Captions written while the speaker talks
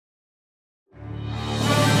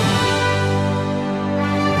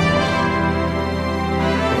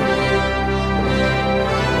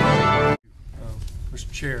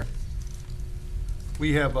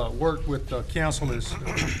We have worked with council, as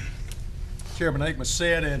Chairman Akman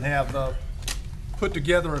said, and have put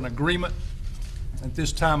together an agreement. At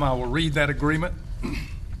this time, I will read that agreement.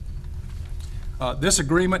 This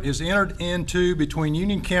agreement is entered into between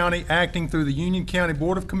Union County, acting through the Union County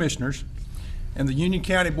Board of Commissioners, and the Union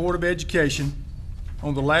County Board of Education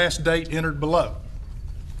on the last date entered below.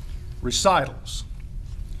 Recitals.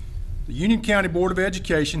 The Union County Board of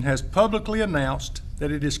Education has publicly announced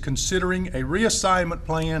that it is considering a reassignment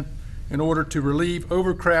plan in order to relieve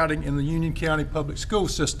overcrowding in the Union County public school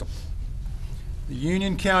system. The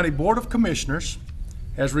Union County Board of Commissioners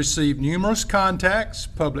has received numerous contacts,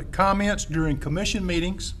 public comments during commission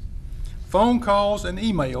meetings, phone calls, and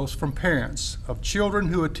emails from parents of children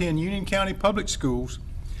who attend Union County public schools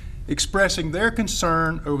expressing their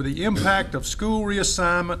concern over the impact of school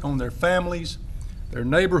reassignment on their families, their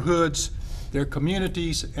neighborhoods, their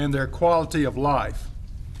communities, and their quality of life.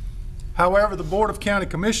 However, the Board of County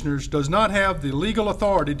Commissioners does not have the legal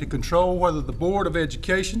authority to control whether the Board of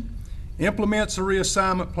Education implements a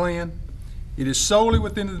reassignment plan. It is solely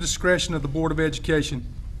within the discretion of the Board of Education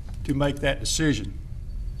to make that decision.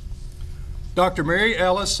 Dr. Mary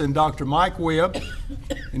Ellis and Dr. Mike Webb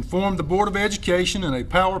informed the Board of Education in a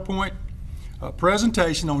PowerPoint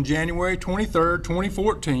presentation on January 23,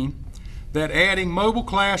 2014, that adding mobile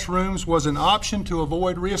classrooms was an option to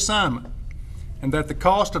avoid reassignment, and that the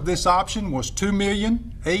cost of this option was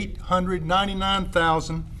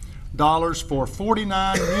 $2,899,000 for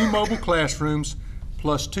 49 new mobile classrooms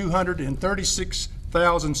plus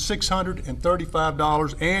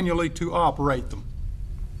 $236,635 annually to operate them.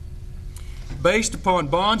 Based upon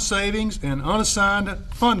bond savings and unassigned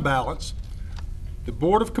fund balance, the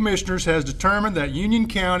Board of Commissioners has determined that Union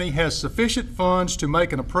County has sufficient funds to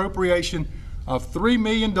make an appropriation of $3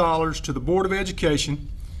 million to the Board of Education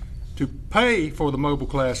to pay for the mobile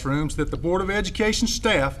classrooms that the Board of Education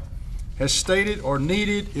staff has stated are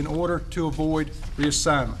needed in order to avoid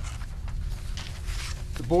reassignment.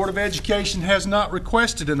 The Board of Education has not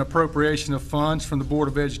requested an appropriation of funds from the Board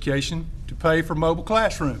of Education to pay for mobile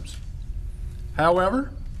classrooms.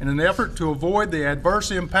 However, in an effort to avoid the adverse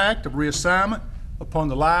impact of reassignment upon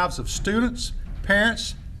the lives of students,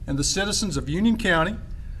 parents, and the citizens of Union County,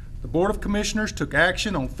 the Board of Commissioners took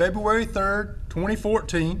action on February 3,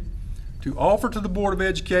 2014 to offer to the Board of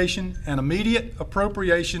Education an immediate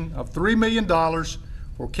appropriation of $3 million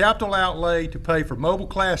for capital outlay to pay for mobile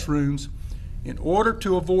classrooms in order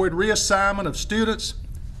to avoid reassignment of students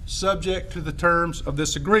subject to the terms of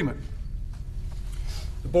this agreement.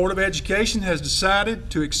 The Board of Education has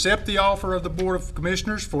decided to accept the offer of the Board of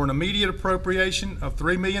Commissioners for an immediate appropriation of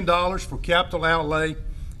 $3 million for capital outlay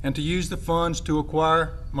and to use the funds to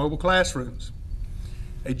acquire mobile classrooms.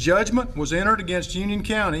 A judgment was entered against Union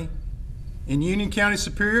County in Union County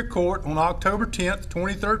Superior Court on October 10,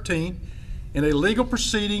 2013 in a legal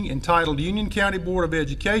proceeding entitled Union County Board of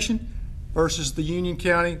Education versus the Union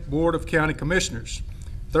County Board of County Commissioners,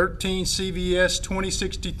 13 CVS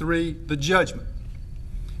 2063, the judgment.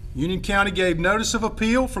 Union County gave notice of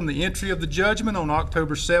appeal from the entry of the judgment on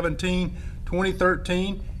October 17,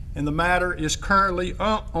 2013, and the matter is currently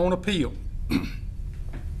on appeal.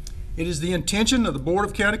 It is the intention of the Board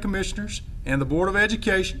of County Commissioners and the Board of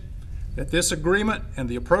Education that this agreement and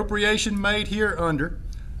the appropriation made hereunder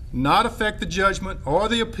not affect the judgment or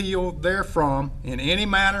the appeal therefrom in any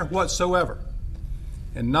manner whatsoever,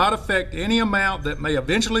 and not affect any amount that may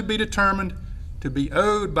eventually be determined to be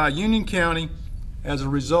owed by Union County as a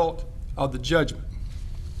result of the judgment.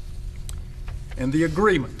 And the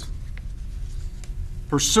agreement.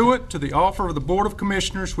 Pursuant to the offer of the Board of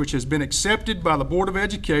Commissioners, which has been accepted by the Board of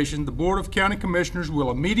Education, the Board of County Commissioners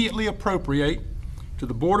will immediately appropriate to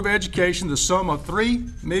the Board of Education the sum of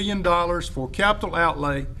 $3 million for capital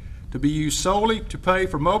outlay to be used solely to pay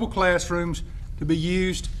for mobile classrooms to be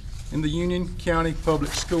used in the Union County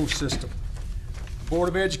public school system. The Board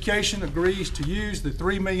of Education agrees to use the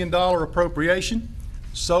 $3 million appropriation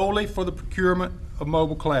solely for the procurement of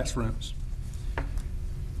mobile classrooms.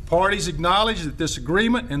 Parties acknowledge that this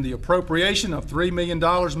agreement and the appropriation of $3 million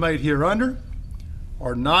made hereunder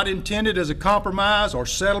are not intended as a compromise or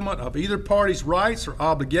settlement of either party's rights or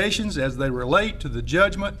obligations as they relate to the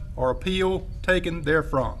judgment or appeal taken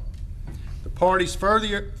therefrom. The parties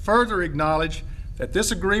further acknowledge that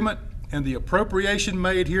this agreement and the appropriation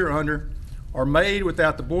made hereunder are made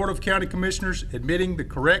without the Board of County Commissioners admitting the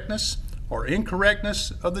correctness or incorrectness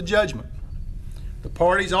of the judgment. The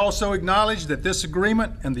parties also acknowledge that this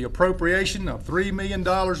agreement and the appropriation of $3 million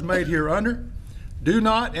made hereunder do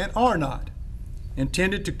not and are not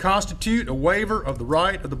intended to constitute a waiver of the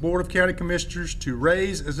right of the Board of County Commissioners to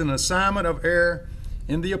raise as an assignment of error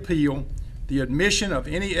in the appeal the admission of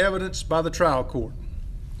any evidence by the trial court.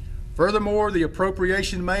 Furthermore, the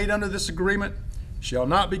appropriation made under this agreement shall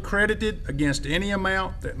not be credited against any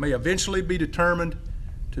amount that may eventually be determined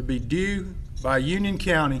to be due by Union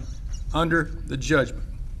County under the judgment.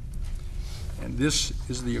 And this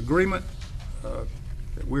is the agreement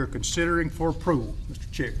that we're considering for approval,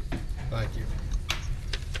 Mr. Chair. Thank you.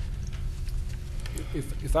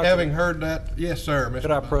 If I Having heard that, yes, sir, Mr.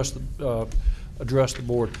 could I Bundy. address the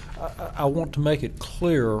board? I want to make it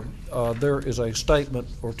clear, there is a statement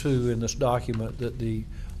or two in this document that the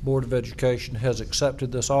Board of Education has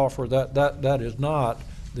accepted this offer. That is not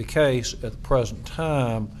the case at the present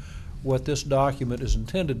time. What this document is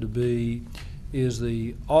intended to be is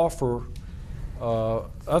the offer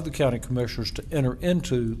of the county commissioners to enter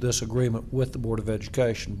into this agreement with the Board of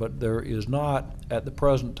Education. But there is not, at the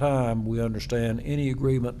present time, we understand, any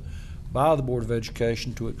agreement by the Board of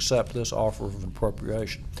Education to accept this offer of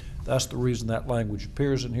appropriation. That's the reason that language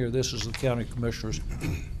appears in here. This is the county commissioners'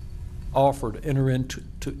 offer to enter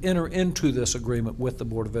into this agreement with the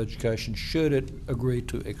Board of Education should it agree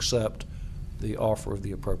to accept the offer of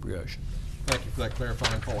the appropriation. Thank you for that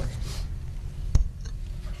clarifying point.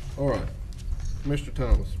 All right, Mr.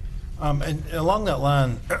 Thomas. And along that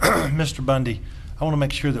line, Mr. Bundy, I want to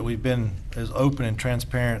make sure that we've been as open and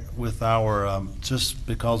transparent with our, just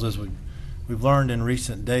because as we've learned in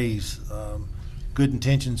recent days, good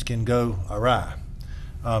intentions can go awry.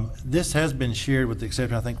 This has been shared with the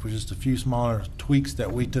exception, I think, for just a few smaller tweaks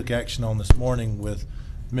that we took action on this morning with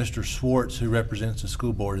Mr. Swartz, who represents the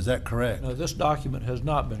school board. Is that correct? Now, this document has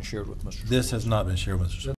not been shared with Mr. This has not been shared with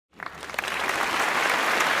Mr. Swartz.